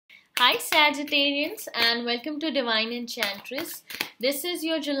Hi Sagittarians and welcome to Divine Enchantress. This is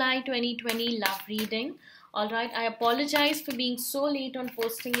your July 2020 love reading. Alright, I apologize for being so late on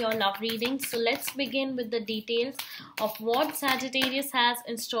posting your love reading. So let's begin with the details of what Sagittarius has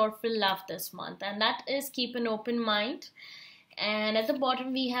in store for love this month. And that is keep an open mind. And at the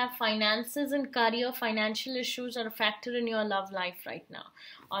bottom we have finances and career. Financial issues are a factor in your love life right now.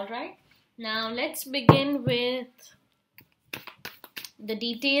 Alright, now let's begin with the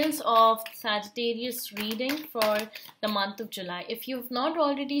details of Sagittarius reading for the month of July. If you've not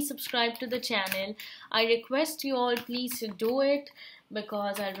already subscribed to the channel, I request you all please do it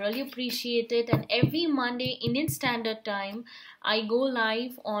because I really appreciate it. And every Monday Indian Standard Time I go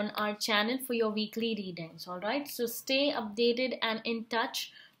live on our channel for your weekly readings. Alright, so stay updated and in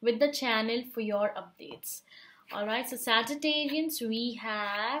touch with the channel for your updates. Alright, so Sagittarians, we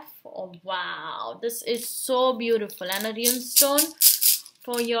have, oh wow, this is so beautiful, and a runestone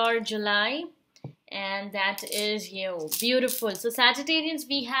for your July, and that is you. Beautiful. So Sagittarians,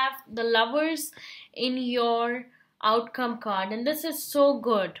 we have the Lovers in your outcome card, and this is so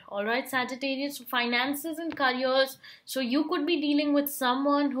good. All right, Sagittarius, finances and careers. So you could be dealing with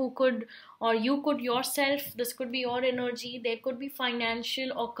someone who could, or you could yourself, this could be your energy. There could be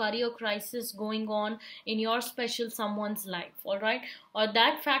financial or career crisis going on in your special someone's life. All right, or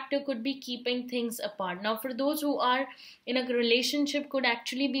that factor could be keeping things apart. Now for those who are in a relationship, could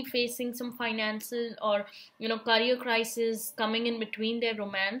actually be facing some financial or career crisis coming in between their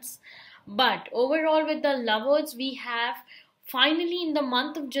romance. But overall with the Lovers, we have finally in the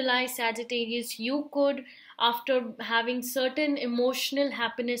month of July, Sagittarius, you could, after having certain emotional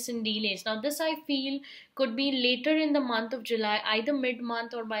happiness and delays. Now this I feel could be later in the month of July, either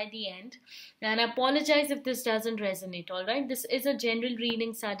mid-month or by the end. And I apologize if this doesn't resonate, alright? This is a general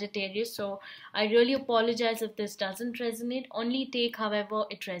reading, Sagittarius, so I really apologize if this doesn't resonate. Only take however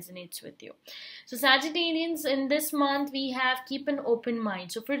it resonates with you. So Sagittarians, in this month we have keep an open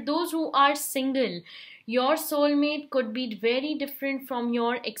mind. So for those who are single, your soulmate could be very different from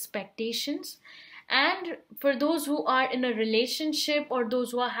your expectations. And for those who are in a relationship or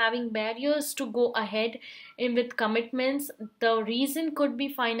those who are having barriers to go ahead in with commitments, the reason could be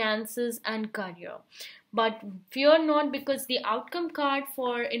finances and career. But fear not, because the outcome card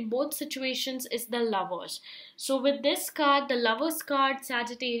for in both situations is the Lovers. So with this card, the Lovers card,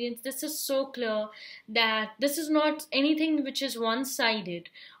 Sagittarians, this is so clear that this is not anything which is one-sided.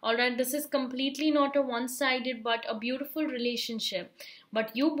 Alright, this is completely not a one-sided but a beautiful relationship.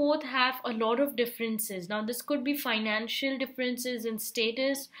 But you both have a lot of differences. Now this could be financial differences in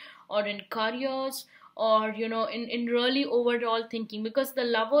status or in careers, or in really overall thinking, because the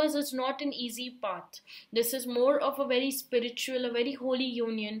Lovers is not an easy path. This is more of a very spiritual, a very holy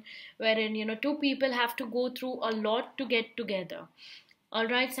union, wherein two people have to go through a lot to get together.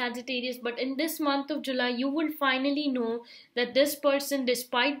 Alright, Sagittarius, but in this month of July, you will finally know that this person,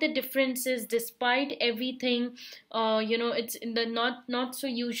 despite the differences, despite everything, it's in the not so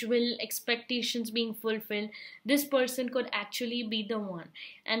usual expectations being fulfilled, this person could actually be the one.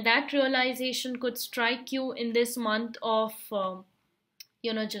 And that realization could strike you in this month of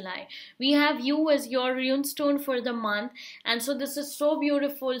July. We have you as your runestone for the month, and so this is so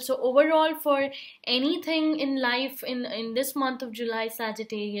beautiful. So overall, for anything in life in this month of July,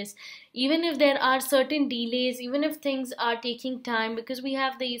 Sagittarius, even if there are certain delays, even if things are taking time, because we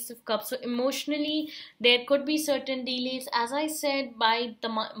have the Ace of Cups, so emotionally there could be certain delays. As I said, by the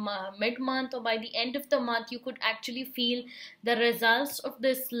mid-month or by the end of the month, you could actually feel the results of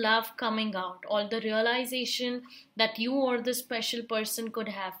this love coming out, or the realization that you or the special person could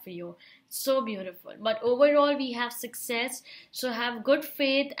have for you. So beautiful. But overall we have success, so have good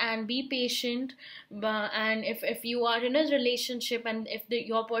faith and be patient. And if you are in a relationship and if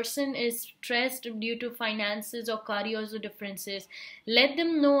your person is stressed due to finances or careers or differences, let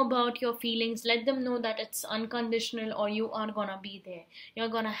them know about your feelings. Let them know that it's unconditional, or you are gonna be there, you're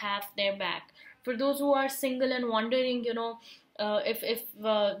gonna have their back. For those who are single and wondering if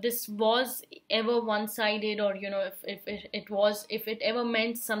this was ever one-sided, or if it ever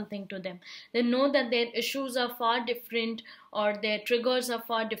meant something to them, then know that their issues are far different, or their triggers are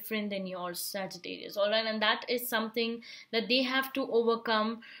far different than yours, Sagittarius. Alright, and that is something that they have to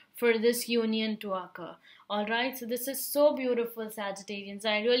overcome for this union to occur. Alright, so this is so beautiful, Sagittarians.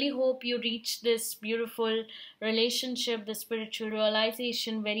 I really hope you reach this beautiful relationship, the spiritual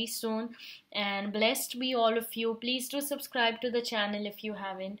realization very soon. And blessed be all of you. Please do subscribe to the channel if you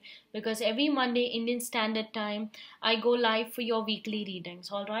haven't, because every Monday Indian Standard Time I go live for your weekly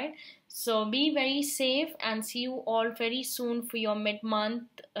readings. Alright, so be very safe and see you all very soon for your mid-month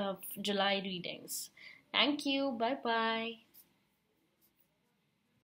July readings. Thank you. Bye bye.